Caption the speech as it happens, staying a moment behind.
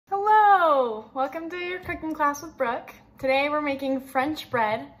welcome to your cooking class with Brooke. Today we're making French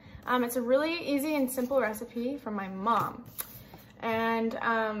bread. It's a really easy and simple recipe from my mom. And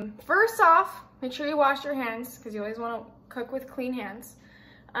first off, make sure you wash your hands because you always want to cook with clean hands.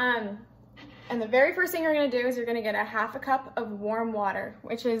 And the very first thing you're going to do is you're going to get a half a cup of warm water,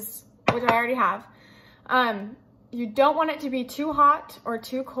 which I already have. You don't want it to be too hot or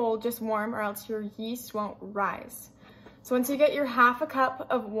too cold, just warm, or else your yeast won't rise. So once you get your half a cup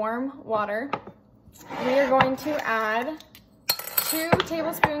of warm water, we are going to add 2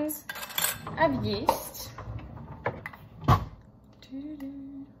 tablespoons of yeast.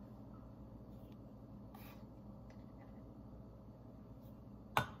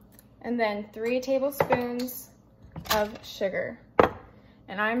 And then 3 tablespoons of sugar.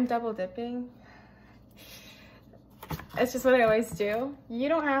 And I'm double dipping. It's just what I always do. You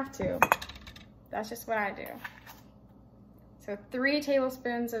don't have to. That's just what I do. So 3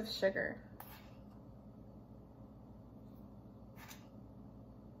 tablespoons of sugar.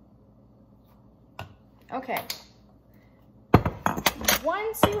 Okay.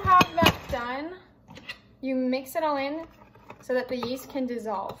 Once you have that done, you mix it all in so that the yeast can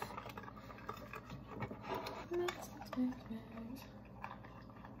dissolve.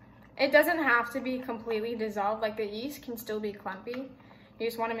 It doesn't have to be completely dissolved, like the yeast can still be clumpy. You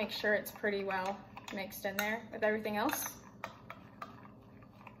just want to make sure it's pretty well mixed in there with everything else.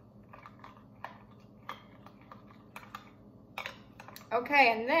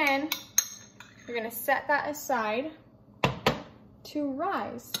 Okay, and then you're gonna set that aside to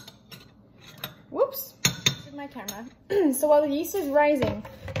rise. Whoops, this is my camera. So while the yeast is rising,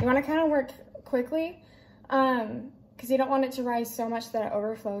 you wanna kind of work quickly because you don't want it to rise so much that it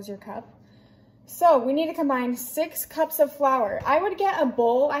overflows your cup. So we need to combine 6 cups of flour. I would get a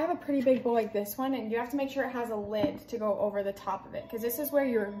bowl. I have a pretty big bowl like this one, and you have to make sure it has a lid to go over the top of it because this is where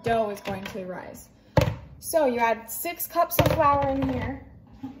your dough is going to rise. So you add 6 cups of flour in here.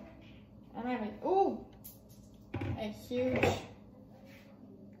 And I have a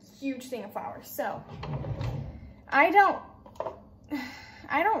huge thing of flour. So I don't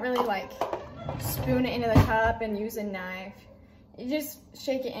really like spoon it into the cup and use a knife. You just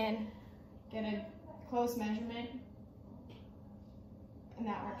shake it in, get a close measurement, and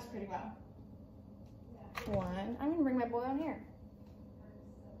that works pretty well. 1, I'm gonna bring my bowl down here.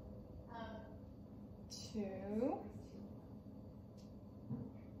 2,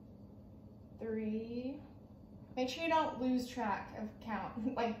 3, make sure you don't lose track of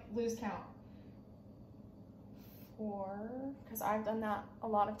count, like lose count. 4, because I've done that a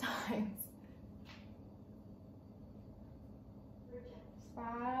lot of times.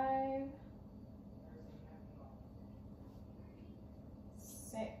 5,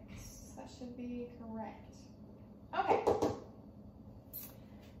 6, that should be correct. Okay.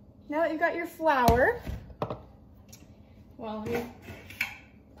 Now that you've got your flour, well, let me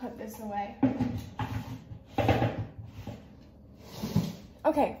put this away.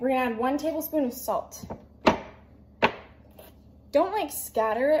 Okay, we're gonna add 1 tablespoon of salt. Don't like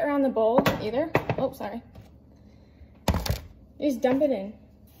scatter it around the bowl either. Oh, sorry. You just dump it in.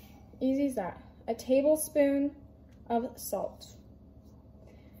 Easy as that. A tablespoon of salt.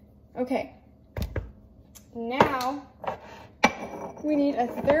 Okay. Now, we need a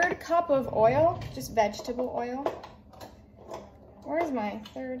 1/3 cup of oil, just vegetable oil. Where's my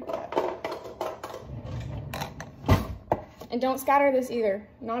 1/3 cup? And don't scatter this either.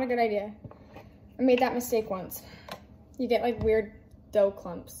 Not a good idea. I made that mistake once. You get like weird dough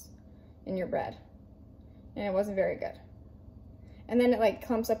clumps in your bread. And it wasn't very good. And then it like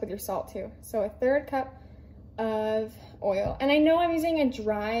clumps up with your salt too. So a 1/3 cup of oil. And I know I'm using a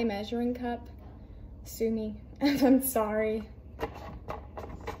dry measuring cup. Sue me. I'm sorry.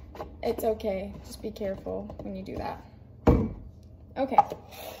 It's okay. Just be careful when you do that. Okay.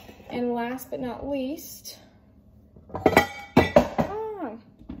 And last but not least,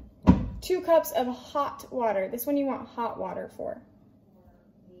 2 cups of hot water. This one you want hot water for.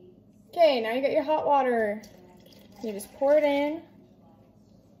 Okay, now you got your hot water. You just pour it in,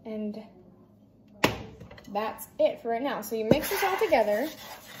 and that's it for right now. So you mix this all together.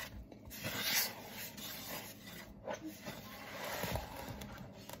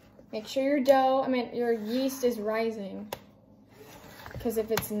 Make sure your dough, your yeast is rising. Because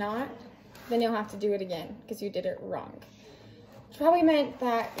if it's not, then you'll have to do it again because you did it wrong. It probably meant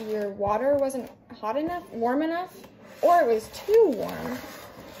that your water wasn't hot enough, warm enough, or it was too warm,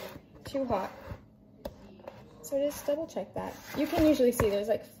 too hot. So just double check that. You can usually see there's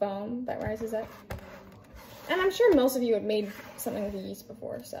like foam that rises up. And I'm sure most of you have made something with yeast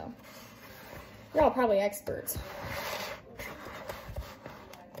before, so you're all probably experts.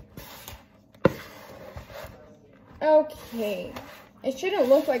 Okay, it shouldn't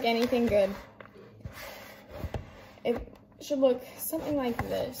look like anything good. It should look something like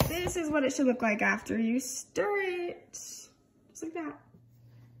this. This is what it should look like after you stir it. Just like that.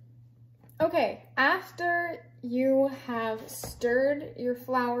 Okay, after you have stirred your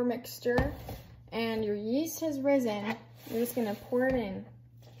flour mixture and your yeast has risen, you're just gonna pour it in.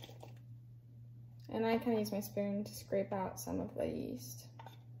 And I kind of use my spoon to scrape out some of the yeast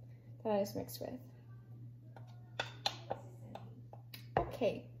that I just mixed with.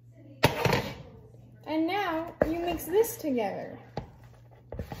 Okay. And now you mix this together.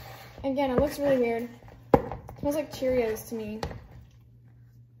 Again, it looks really weird. It smells like Cheerios to me.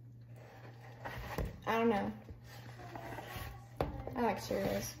 I don't know. I like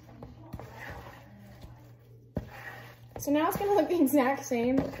Cheerios. So now it's gonna look the exact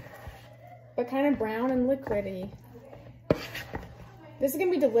same, but kind of brown and liquidy. This is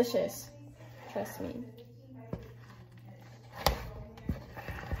gonna be delicious. Trust me.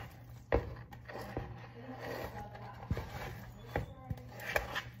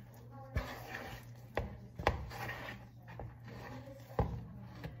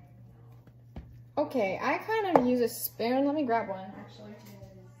 Okay, I kind of use a spoon. Let me grab one, actually.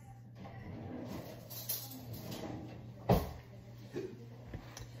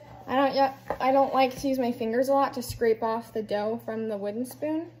 I don't like to use my fingers a lot to scrape off the dough from the wooden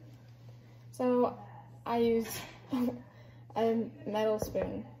spoon. So I use a metal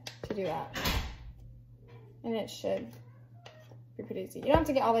spoon to do that. And it should be pretty easy. You don't have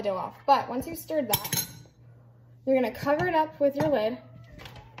to get all the dough off, but once you've stirred that, you're gonna cover it up with your lid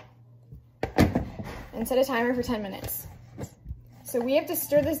and set a timer for 10 minutes. So we have to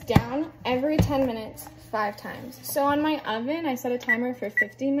stir this down every 10 minutes, 5 times. So on my oven, I set a timer for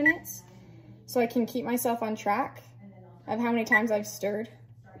 50 minutes so I can keep myself on track of how many times I've stirred.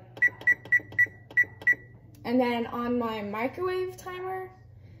 And then on my microwave timer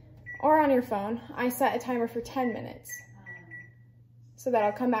or on your phone, I set a timer for 10 minutes so that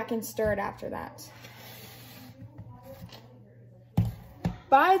I'll come back and stir it after that.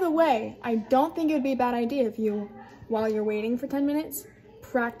 By the way, I don't think it would be a bad idea if you, while you're waiting for 10 minutes,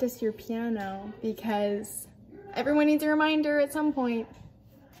 practice your piano, because everyone needs a reminder at some point.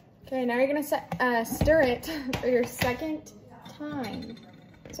 Okay, now you're gonna stir it for your second time.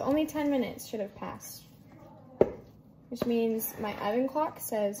 So only 10 minutes should have passed, which means my oven clock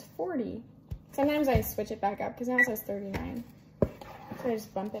says 40. Sometimes I switch it back up because now it says 39. So I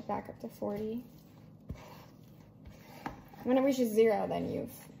just bump it back up to 40. When it reaches 0, then you've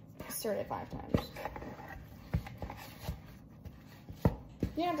stirred it 5 times.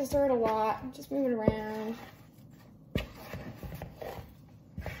 You don't have to stir it a lot, just move it around.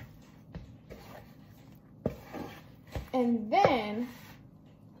 And then,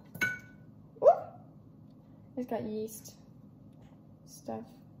 whoop, it's got yeast stuff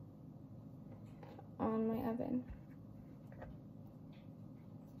on my oven.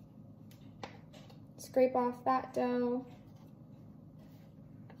 Scrape off that dough.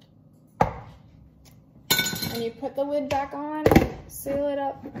 And you put the lid back on, seal it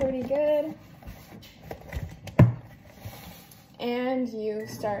up pretty good. And you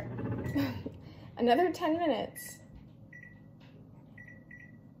start another 10 minutes.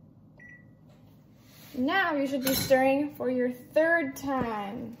 Now you should be stirring for your 3rd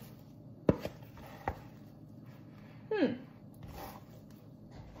time.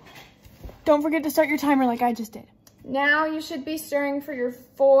 Don't forget to start your timer like I just did. Now you should be stirring for your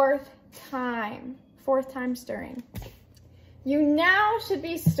 4th time. 4th time stirring. You now should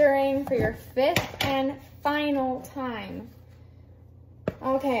be stirring for your 5th and final time.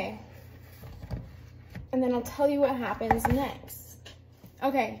 Okay. And then I'll tell you what happens next.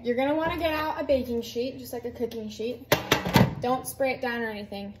 Okay, you're gonna wanna get out a baking sheet, just like a cooking sheet. Don't spray it down or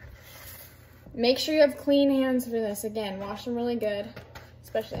anything. Make sure you have clean hands for this. Again, wash them really good,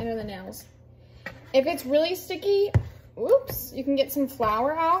 especially under the nails. If it's really sticky, oops, you can get some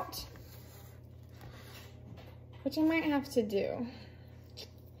flour out, which I might have to do.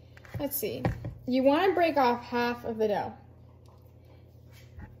 Let's see. You want to break off half of the dough.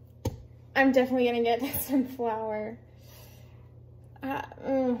 I'm definitely going to get some flour.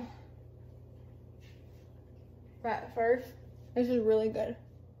 But first, this is really good.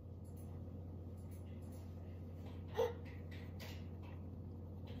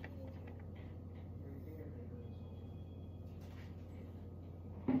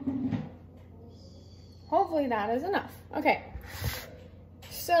 Hopefully that is enough. Okay,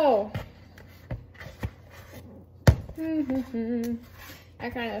 so I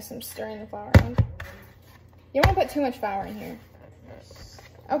kind of some stirring the flour around. You don't want to put too much flour in here.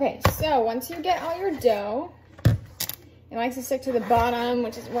 Okay, so once you get all your dough, It likes to stick to the bottom,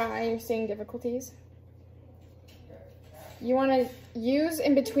 which is why you're seeing difficulties. You want to use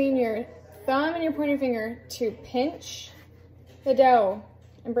in between your thumb and your pointer finger to pinch the dough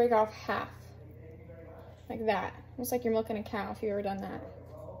and break off half. Like that. Almost like you're milking a cow if you've ever done that.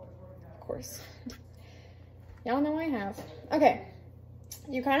 Of course. Y'all know I have. Okay.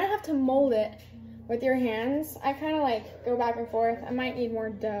 You kind of have to mold it with your hands. I kind of like go back and forth. I might need more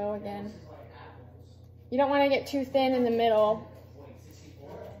dough again. You don't want to get too thin in the middle.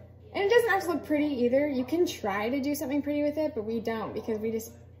 And it doesn't have to look pretty either. You can try to do something pretty with it, but we don't because we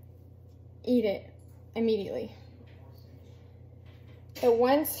just eat it immediately. But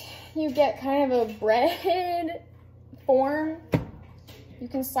once you get kind of a bread form, you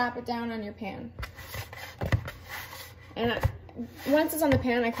can slap it down on your pan. And once it's on the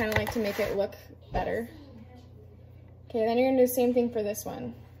pan, I kind of like to make it look better. Okay, then you're gonna do the same thing for this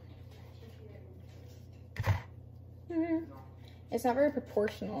one. It's not very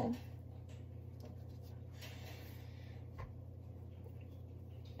proportional.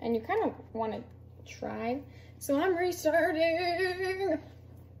 And you kind of want to try. So I'm restarting.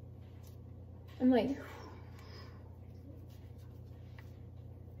 I'm like,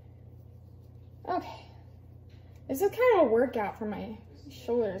 okay. This is kind of a workout for my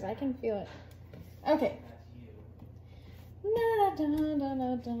shoulders. I can feel it. Okay.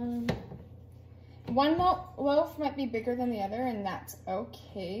 One loaf might be bigger than the other, and that's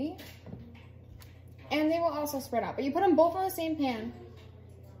okay. And they will also spread out. But you put them both on the same pan,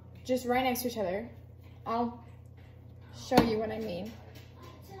 just right next to each other. I'll show you what I mean.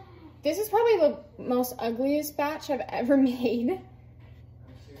 This is probably the most ugliest batch I've ever made.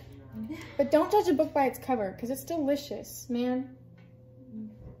 But don't judge a book by its cover, because it's delicious, man.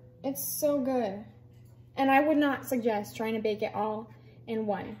 It's so good. And I would not suggest trying to bake it all in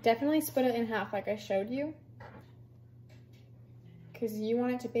one. Definitely split it in half like I showed you, because you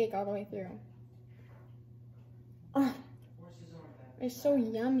want it to bake all the way through. Oh, it's so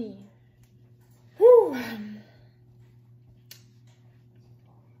yummy. Whew.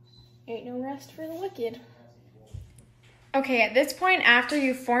 Ain't no rest for the wicked. Okay, at this point, after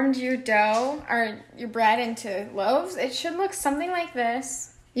you've formed your dough or your bread into loaves, it should look something like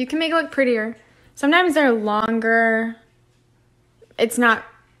this. You can make it look prettier. Sometimes they're longer. It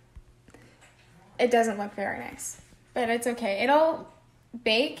doesn't look very nice, but it's okay. It'll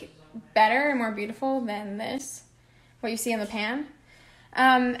bake better and more beautiful than this, what you see in the pan.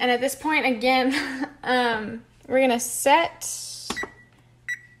 And at this point, again, we're gonna set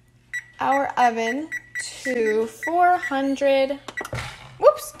our oven to 400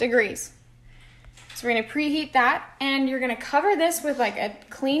 degrees. So we're gonna preheat that, and you're gonna cover this with like a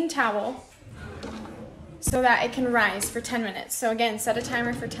clean towel so that it can rise for 10 minutes. So again, set a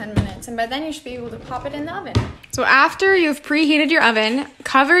timer for 10 minutes, and by then you should be able to pop it in the oven. So after you've preheated your oven,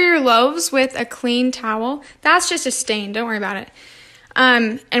 cover your loaves with a clean towel. That's just a stain, don't worry about it.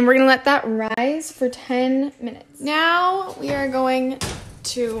 And we're gonna let that rise for 10 minutes. Now we are going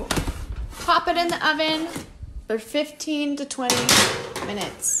to pop it in the oven for 15 to 20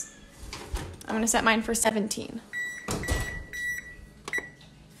 minutes. I'm gonna set mine for 17.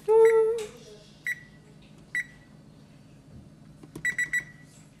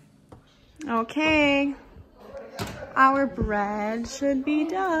 Okay, our bread should be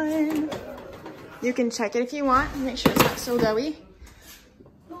done. You can check it if you want, make sure it's not so doughy.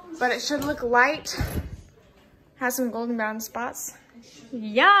 But it should look light, has some golden brown spots.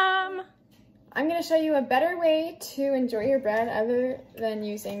 Yum! I'm gonna show you a better way to enjoy your bread other than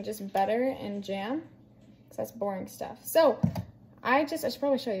using just butter and jam, because that's boring stuff. So, I should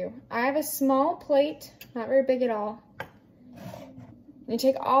probably show you. I have a small plate, not very big at all. You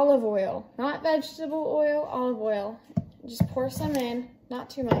take olive oil, not vegetable oil, olive oil. Just pour some in, not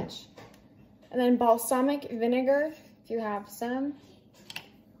too much. And then balsamic vinegar, if you have some.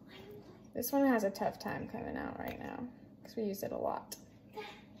 This one has a tough time coming out right now, because we use it a lot.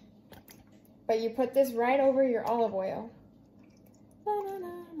 But you put this right over your olive oil.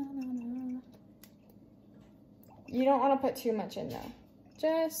 You don't want to put too much in though.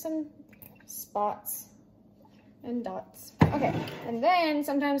 Just some spots and dots. Okay, and then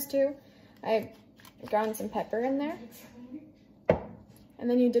sometimes too, I ground some pepper in there. And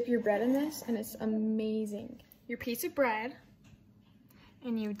then you dip your bread in this, and it's amazing. Your piece of bread,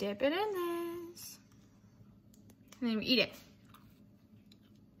 and you dip it in this, and then you eat it.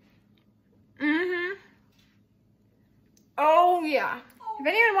 Oh yeah. If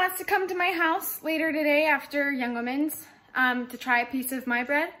anyone wants to come to my house later today after Young Women's to try a piece of my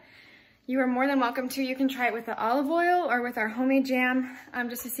bread, you are more than welcome to. You can try it with the olive oil or with our homemade jam,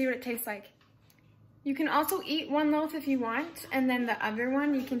 just to see what it tastes like. You can also eat one loaf if you want, and then the other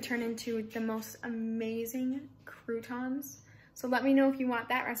one you can turn into the most amazing croutons. So let me know if you want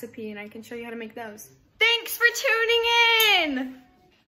that recipe and I can show you how to make those. Thanks for tuning in!